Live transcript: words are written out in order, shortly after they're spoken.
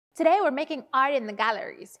Today we're making art in the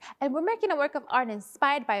galleries, and we're making a work of art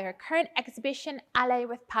inspired by our current exhibition, Ally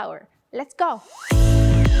with Power. Let's go!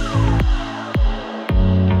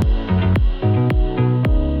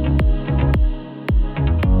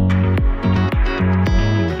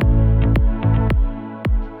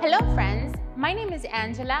 Hello friends, my name is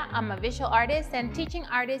Angela. I'm a visual artist and teaching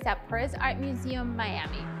artist at Pérez Art Museum,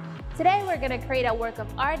 Miami. Today we're going to create a work of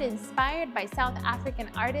art inspired by South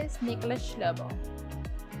African artist Nicholas Hlobo.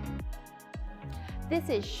 This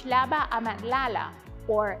is Shlaba Amatlala,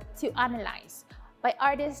 or To Analyze, by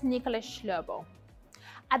artist Nicholas Hlobo.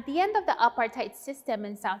 At the end of the apartheid system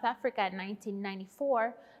in South Africa in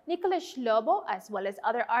 1994, Nicholas Hlobo, as well as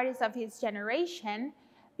other artists of his generation,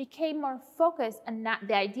 became more focused on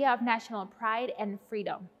the idea of national pride and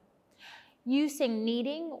freedom. Using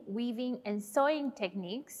knitting, weaving, and sewing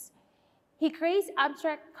techniques, he creates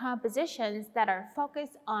abstract compositions that are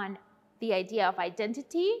focused on the idea of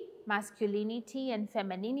identity, masculinity, and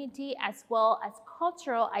femininity, as well as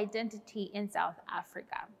cultural identity in South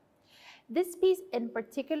Africa. This piece in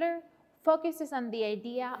particular focuses on the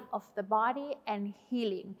idea of the body and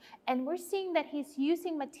healing. And we're seeing that he's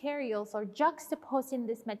using materials or juxtaposing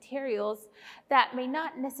these materials that may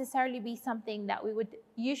not necessarily be something that we would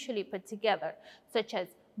usually put together, such as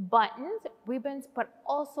buttons, ribbons, but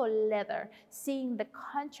also leather, seeing the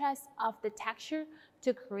contrast of the texture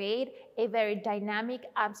to create a very dynamic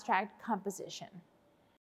abstract composition.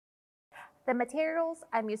 The materials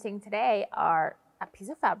I'm using today are a piece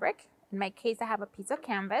of fabric. In my case, I have a piece of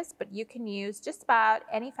canvas, but you can use just about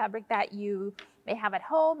any fabric that you may have at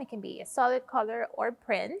home. It can be a solid color or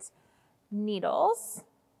print, needles,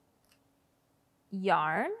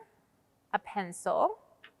 yarn, a pencil,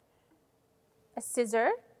 a scissor,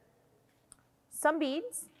 some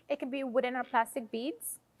beads. It can be wooden or plastic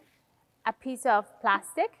beads, a piece of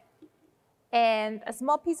plastic, and a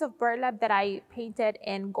small piece of burlap that I painted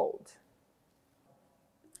in gold.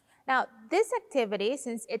 Now, this activity,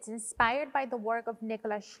 since it's inspired by the work of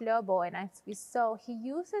Nicholas Hlobo, and as we saw, he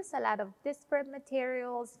uses a lot of disparate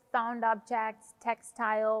materials, found objects,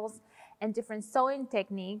 textiles, and different sewing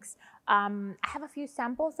techniques. I have a few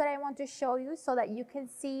samples that I want to show you so that you can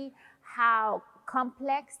see how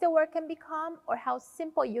complex the work can become or how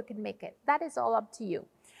simple you can make it. That is all up to you.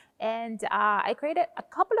 And I created a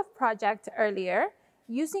couple of projects earlier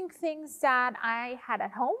using things that I had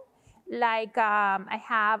at home. Like I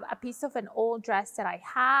have a piece of an old dress that I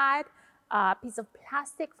had, a piece of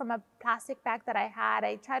plastic from a plastic bag that I had.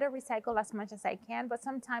 I try to recycle as much as I can, but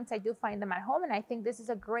sometimes I do find them at home, and I think this is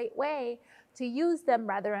a great way to use them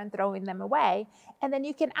rather than throwing them away. And then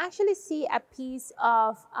you can actually see a piece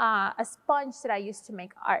of a sponge that I used to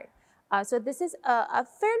make art. So this is a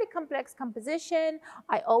fairly complex composition.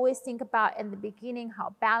 I always think about in the beginning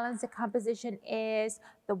how balanced the composition is,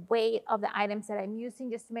 the weight of the items that I'm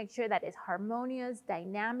using, just to make sure that it's harmonious,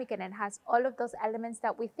 dynamic, and it has all of those elements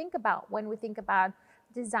that we think about when we think about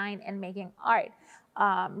design and making art.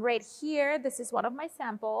 Right here, this is one of my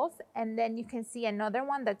samples, and then you can see another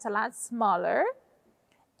one that's a lot smaller.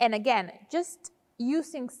 And again, just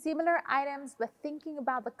using similar items, but thinking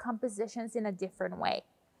about the compositions in a different way.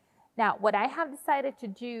 Now, what I have decided to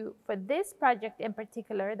do for this project in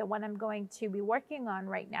particular, the one I'm going to be working on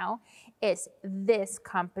right now, is this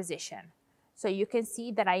composition. So you can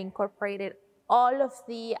see that I incorporated all of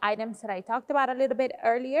the items that I talked about a little bit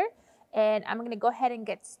earlier, and I'm going to go ahead and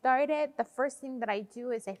get started. The first thing that I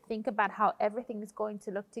do is I think about how everything is going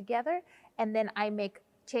to look together, and then I make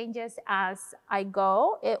changes as I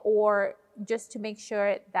go, or just to make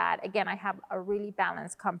sure that, again, I have a really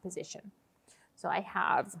balanced composition. So I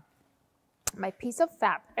have my piece of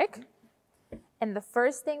fabric, and the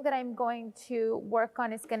first thing that I'm going to work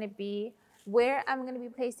on is going to be where I'm going to be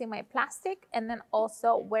placing my plastic, and then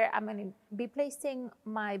also where I'm going to be placing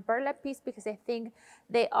my burlap piece, because I think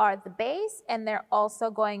they are the base and they're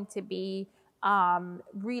also going to be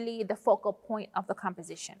really the focal point of the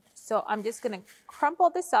composition. So I'm just going to crumple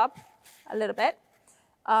this up a little bit.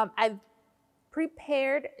 I've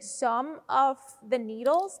prepared some of the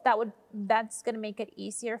needles that's going to make it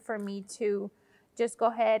easier for me to just go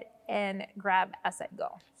ahead and grab as I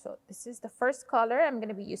go. So this is the first color. I'm going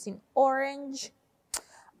to be using orange.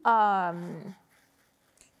 I'm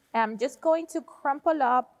just going to crumple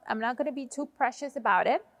up. I'm not going to be too precious about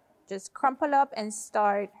it. Just crumple up and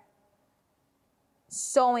start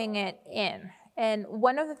sewing it in. And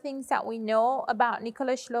one of the things that we know about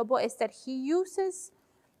Nicholas Hlobo is that he uses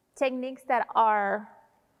techniques that are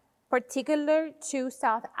particular to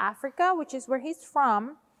South Africa, which is where he's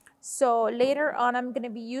from. So later on, I'm going to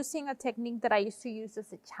be using a technique that I used to use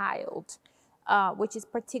as a child. which is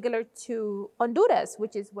particular to Honduras,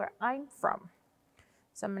 which is where I'm from.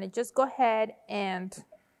 So I'm going to just go ahead and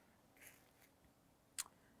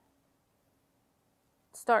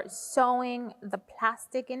start sewing the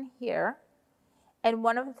plastic in here. And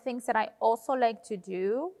one of the things that I also like to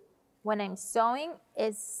do when I'm sewing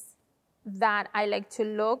is that I like to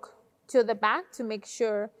look to the back to make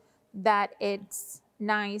sure that it's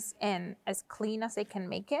nice and as clean as I can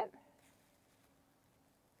make it.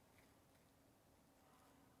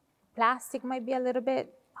 Plastic might be a little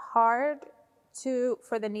bit hard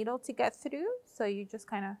for the needle to get through, so you just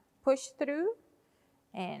kind of push through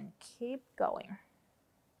and keep going.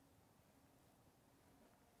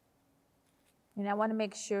 And I want to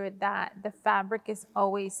make sure that the fabric is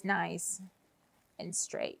always nice and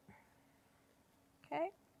straight.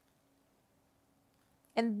 Okay.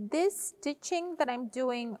 And this stitching that I'm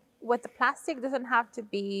doing with the plastic doesn't have to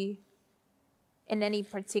be in any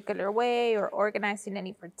particular way or organized in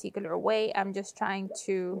any particular way. I'm just trying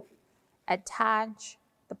to attach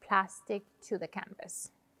the plastic to the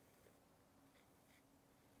canvas.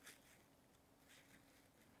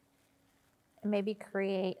 And maybe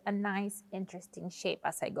create a nice, interesting shape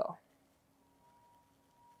as I go.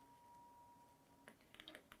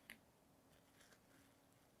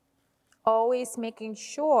 Always making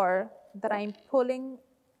sure that I'm pulling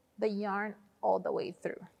the yarn all the way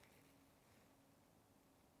through.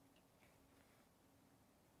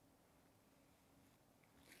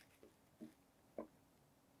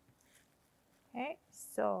 Okay,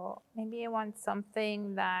 so maybe I want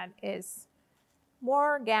something that is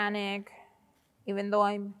more organic, even though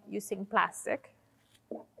I'm using plastic.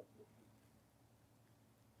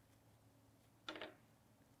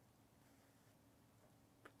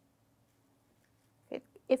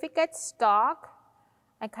 If it gets stuck,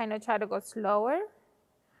 I kind of try to go slower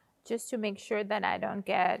just to make sure that I don't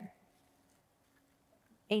get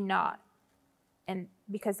a knot, and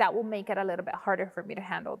because that will make it a little bit harder for me to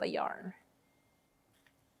handle the yarn.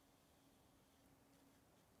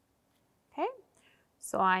 Okay,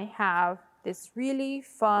 so I have this really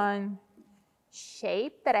fun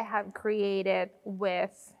shape that I have created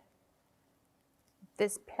with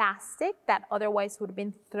this plastic that otherwise would have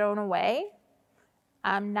been thrown away.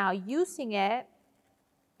 I'm now using it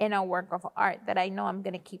in a work of art that I know I'm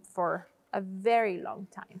going to keep for a very long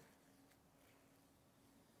time.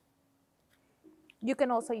 You can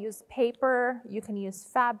also use paper, you can use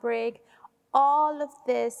fabric. All of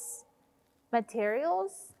these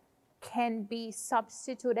materials can be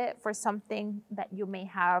substituted for something that you may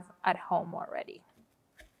have at home already.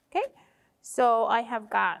 Okay, so I have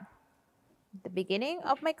got the beginning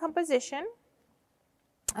of my composition.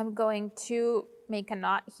 I'm going to make a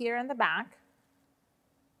knot here in the back.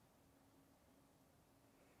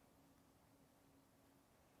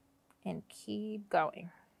 And keep going.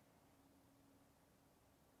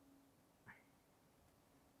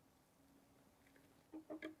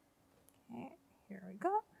 Okay, here we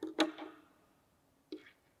go.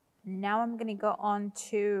 Now I'm going to go on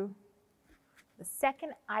to the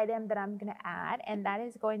second item that I'm going to add, and that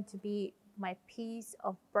is going to be my piece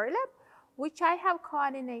of burlap, which I have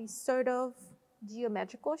caught in a sort of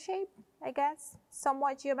geometrical shape, I guess,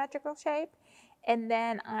 somewhat geometrical shape. And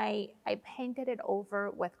then I painted it over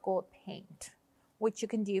with gold paint, which you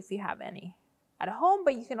can do if you have any at home,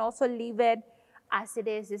 but you can also leave it as it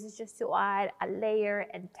is. This is just to add a layer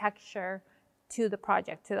and texture to the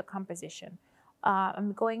project, to the composition.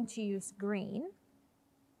 I'm going to use green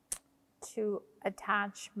to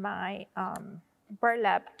attach my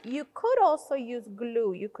burlap. You could also use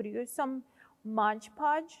glue. You could use some Mod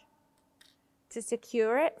Podge to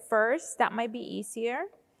secure it first. That might be easier.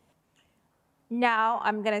 Now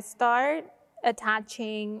I'm going to start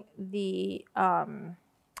attaching the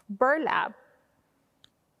burlap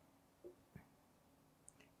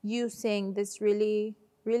using this really,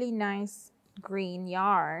 really nice green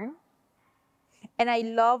yarn. And I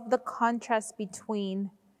love the contrast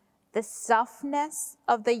between the softness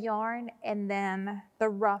of the yarn and then the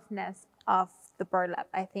roughness of the burlap.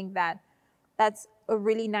 I think that that's a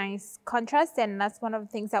really nice contrast, and that's one of the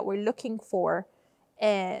things that we're looking for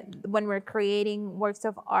when we're creating works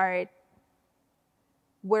of art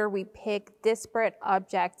where we pick disparate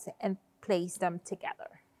objects and place them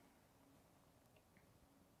together.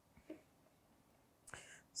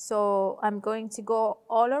 So I'm going to go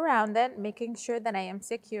all around it, making sure that I am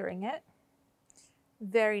securing it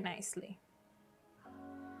very nicely.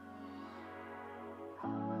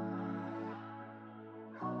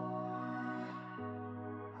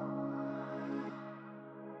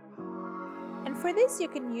 And for this, you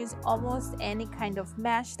can can use almost any kind of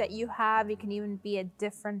mesh that you have. It can even be a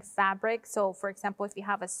different fabric. So for example, if you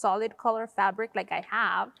have a solid color fabric like I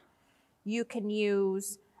have, you can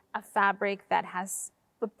use a fabric that has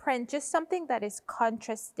a print, just something that is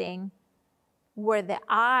contrasting where the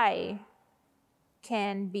eye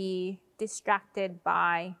can be distracted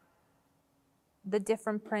by the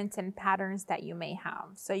different prints and patterns that you may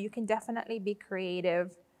have. So you can definitely be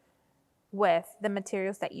creative with the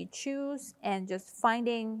materials that you choose and just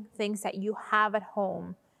finding things that you have at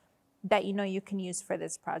home that you know you can use for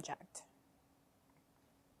this project.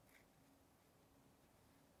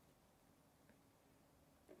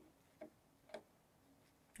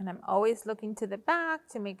 And I'm always looking to the back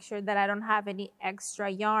to make sure that I don't have any extra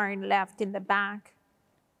yarn left in the back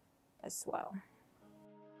as well.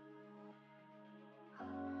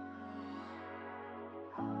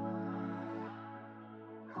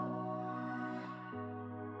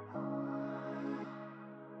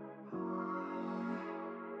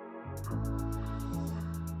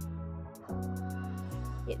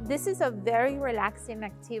 This is a very relaxing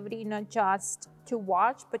activity, not just to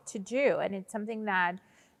watch, but to do. And it's something that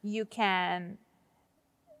you can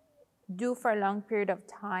do for a long period of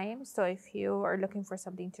time. So if you are looking for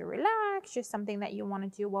something to relax, just something that you want to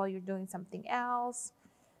do while you're doing something else,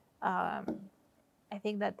 I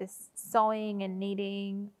think that this sewing and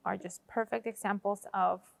knitting are just perfect examples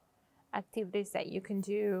of activities that you can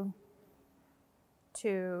do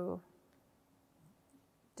to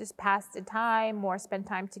just pass the time or spend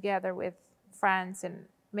time together with friends and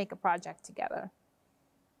make a project together.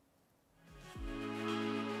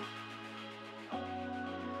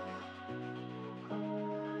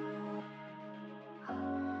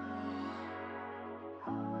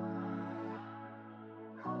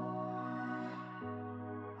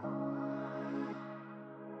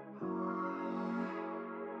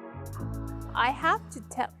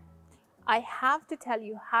 I have to tell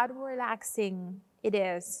you how relaxing it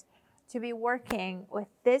is to be working with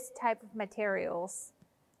this type of materials,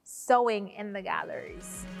 sewing in the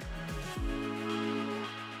galleries.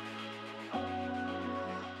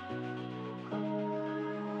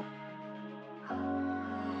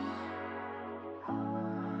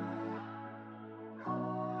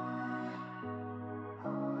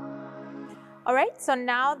 All right, so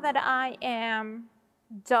now that I am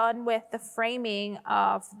done with the framing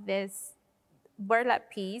of this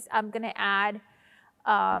burlap piece, I'm gonna add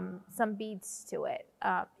some beads to it.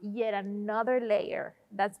 Yet another layer.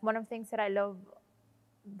 That's one of the things that I love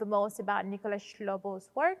the most about Nicholas Hlobo's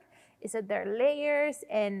work, is that there are layers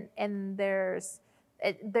and they're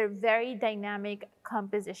very dynamic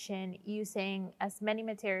composition, using as many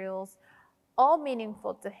materials, all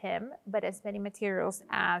meaningful to him, but as many materials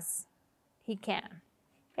as he can.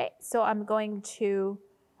 Okay, so I'm going to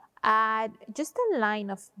add just a line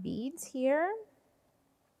of beads here.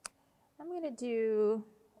 I'm going to do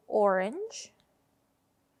orange.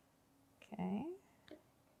 Okay.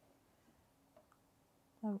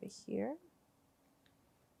 Over here.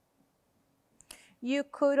 You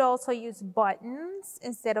could also use buttons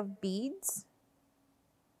instead of beads.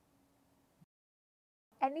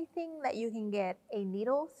 Anything that you can get a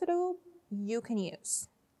needle through, you can use.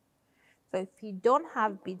 So if you don't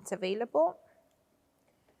have beads available,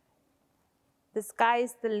 the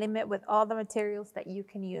sky's the limit with all the materials that you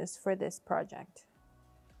can use for this project.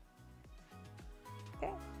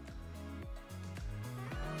 Okay.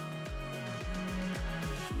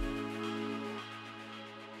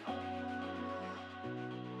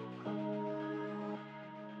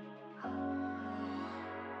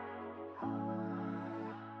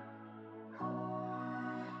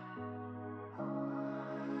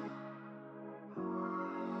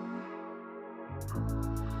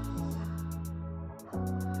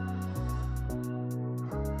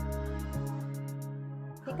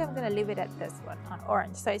 I think I'm gonna leave it at this one on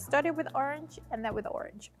orange. So I started with orange and then with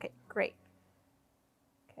orange. Okay, great.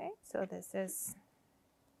 Okay, so this is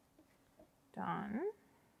done.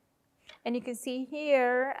 And you can see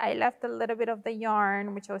here, I left a little bit of the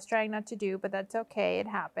yarn, which I was trying not to do, but that's okay, it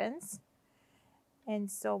happens. And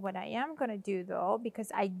so what I am gonna do though,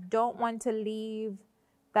 because I don't want to leave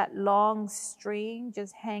that long string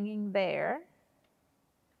just hanging there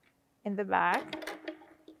in the back,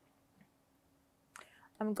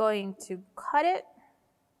 I'm going to cut it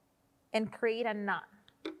and create a knot,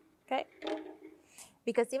 okay?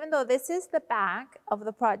 Because even though this is the back of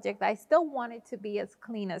the project, I still want it to be as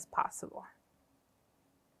clean as possible.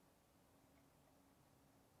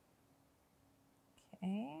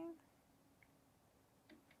 Okay.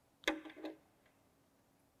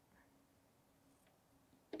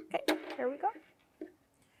 Okay, here we go.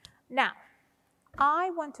 Now,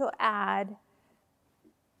 I want to add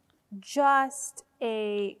just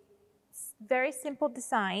a very simple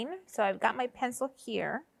design. So I've got my pencil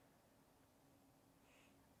here.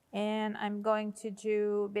 And I'm going to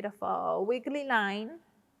do a bit of a wiggly line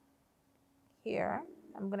here.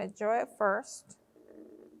 I'm going to draw it first.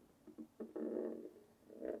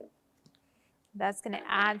 That's going to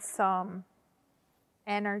add some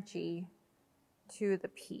energy to the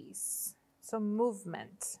piece. So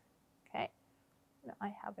movement. Okay. No,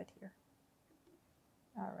 I have it here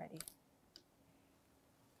already.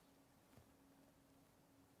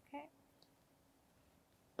 Okay.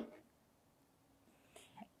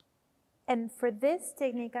 And for this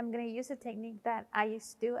technique, I'm going to use a technique that I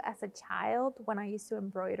used to do as a child when I used to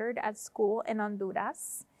embroider at school in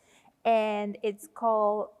Honduras. And it's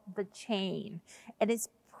called the chain. And it's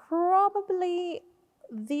probably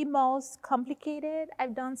the most complicated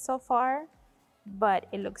I've done so far, but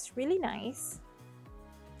it looks really nice.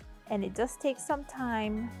 And it does take some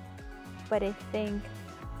time, but I think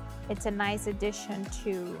it's a nice addition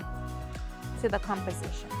to the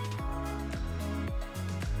composition.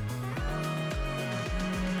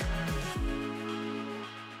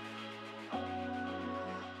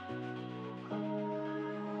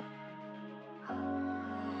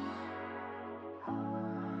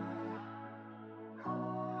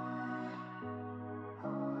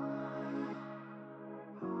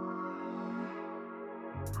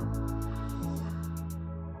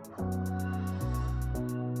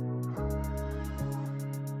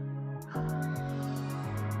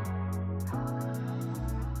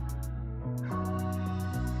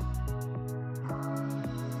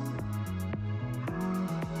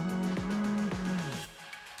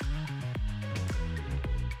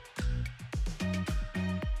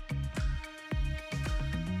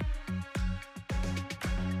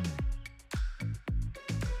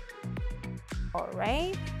 All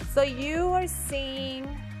right, so you are seeing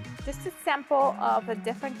just a sample of a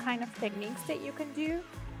different kind of techniques that you can do.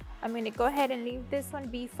 I'm going to go ahead and leave this one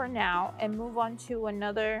be for now and move on to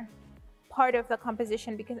another part of the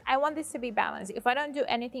composition because I want this to be balanced. If I don't do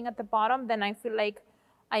anything at the bottom, then I feel like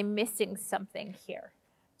I'm missing something here.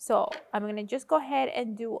 So I'm going to just go ahead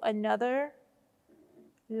and do another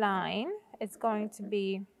line. It's going to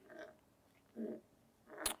be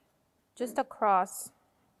just across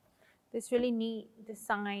this really neat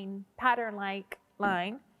design, pattern-like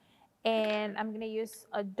line. And I'm gonna use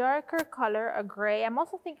a darker color, a gray. I'm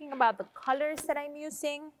also thinking about the colors that I'm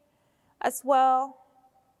using as well,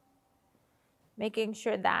 making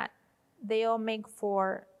sure that they all make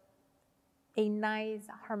for a nice,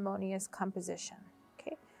 harmonious composition,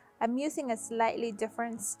 okay? I'm using a slightly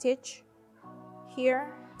different stitch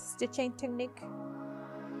here, stitching technique.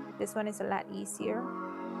 This one is a lot easier.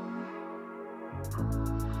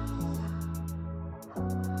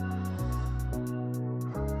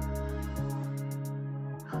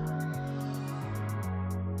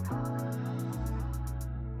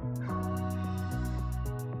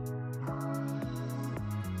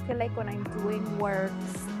 I feel like when I'm doing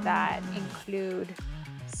works that include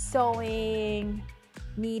sewing,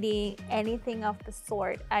 knitting, anything of the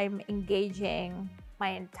sort, I'm engaging my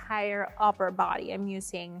entire upper body. I'm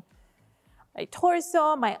using my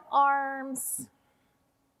torso, my arms,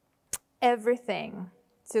 everything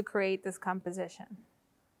to create this composition.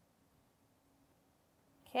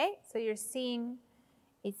 Okay, so you're seeing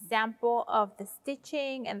a sample of the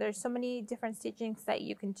stitching, and there's so many different stitchings that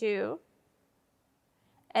you can do.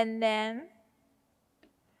 And then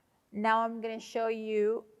now I'm going to show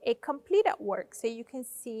you a completed work so you can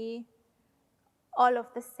see all of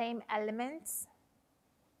the same elements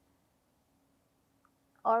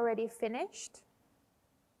already finished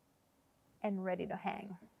and ready to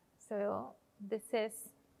hang. So this is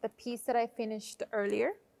the piece that I finished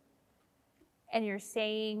earlier, and you're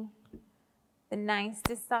seeing the nice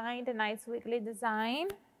design, the nice wiggly design,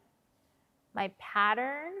 my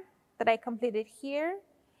pattern that I completed here.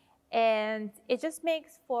 And it just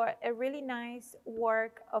makes for a really nice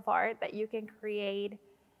work of art that you can create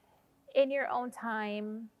in your own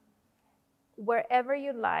time, wherever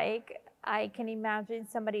you like. I can imagine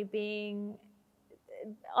somebody being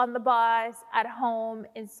on the bus, at home,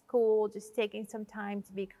 in school, just taking some time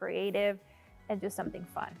to be creative and do something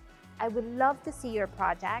fun. I would love to see your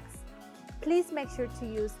projects. Please make sure to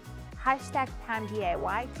use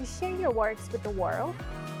 #PAMMDIY to share your works with the world.